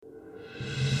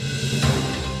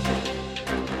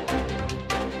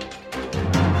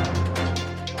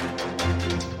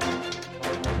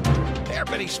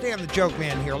everybody, Stan the Joke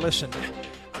Man here. Listen,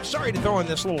 I'm sorry to throw in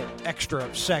this little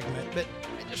extra segment, but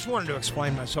I just wanted to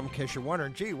explain myself in case you're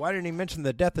wondering, gee, why didn't he mention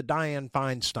the death of Diane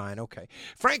FeinStein? Okay.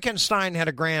 Frankenstein had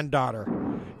a granddaughter.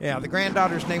 Yeah, the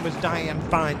granddaughter's name was Diane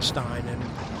FeinStein, and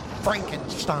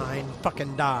Frankenstein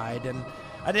fucking died. And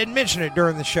I didn't mention it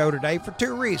during the show today for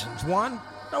two reasons. One,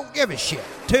 don't give a shit.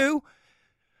 Two,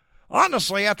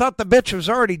 honestly, I thought the bitch was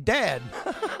already dead.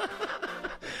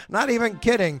 Not even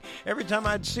kidding. Every time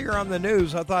I'd see her on the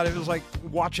news, I thought it was like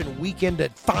watching Weekend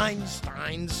at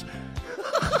FeinStein's.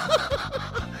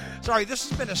 Sorry, this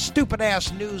has been a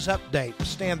stupid-ass news update with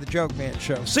Stan the Joke Man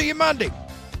Show. See you Monday.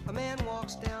 A man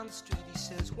walks down the street, he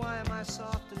says, why am I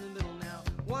soft in the middle now?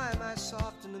 Why am I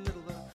soft in the middle?